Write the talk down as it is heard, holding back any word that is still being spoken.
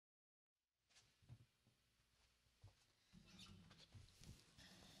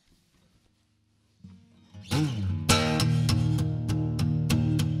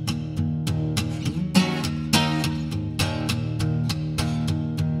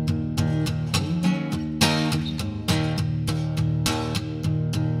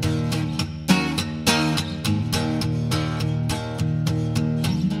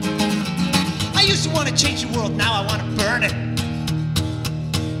change the world, now I wanna burn it.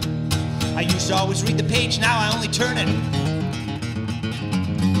 I used to always read the page, now I only turn it.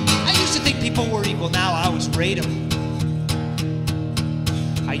 I used to think people were equal, now I always rate them.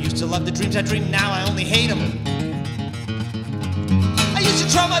 I used to love the dreams I dreamed, now I only hate them. I used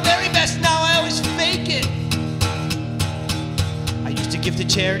to try my very best, now I always fake it. I used to give to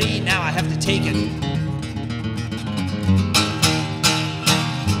charity, now I have to take it.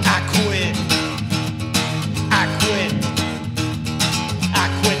 I quit. I quit. I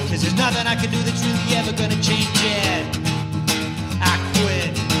quit, 'cause there's nothing I can do that's really ever gonna change it. I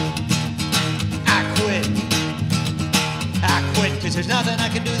quit. I quit. I quit, 'cause there's nothing I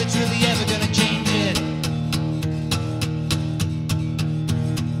can do that's really ever gonna change it.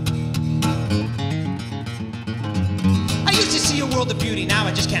 I used to see a world of beauty, now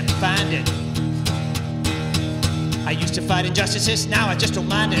I just can't find it. I used to fight injustices, now I just don't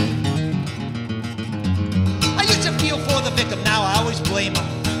mind it. I used to feel for the victim, now I always blame them.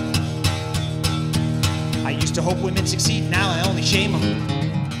 I used to hope women succeed, now I only shame them.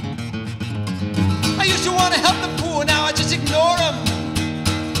 I used to want to help the poor, now I just ignore them.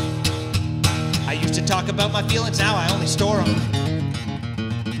 I used to talk about my feelings, now I only store them.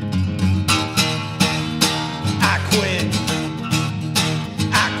 I quit.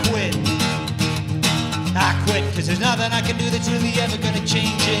 I quit. I quit, 'cause there's nothing I can do that's really ever gonna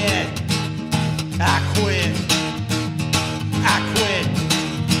change it. I quit. I quit.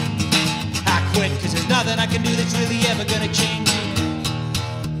 I quit, 'cause there's nothing I can do that's really ever gonna change it.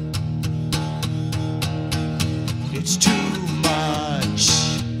 It's too much.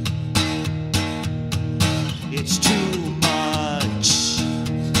 It's too much.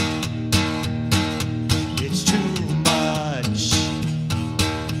 It's too much.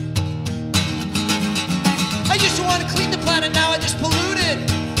 I used to want to clean the planet, now I just pollute it.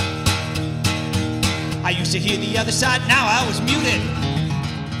 I used to hear the other side, now I was muted.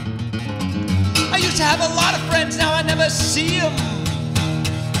 I used to have a lot of friends, now I never see them.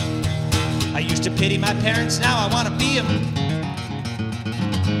 I used to pity my parents, now I want to be them.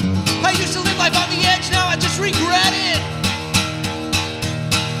 I used to live life on the edge, now I just regret it.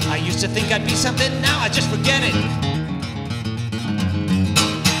 I used to think I'd be something, now I just forget it.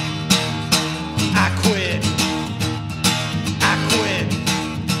 I quit. I quit.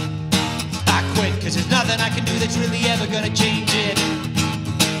 I quit, 'cause there's nothing I can do that's really ever gonna change it.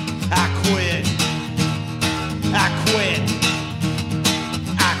 I quit. I quit.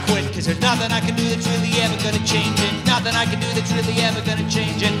 I quit, 'cause there's nothing I can do that's really ever gonna change it. Nothing I can do that's really ever gonna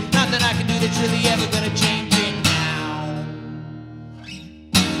change it. Nothing I can do that's really ever gonna change it.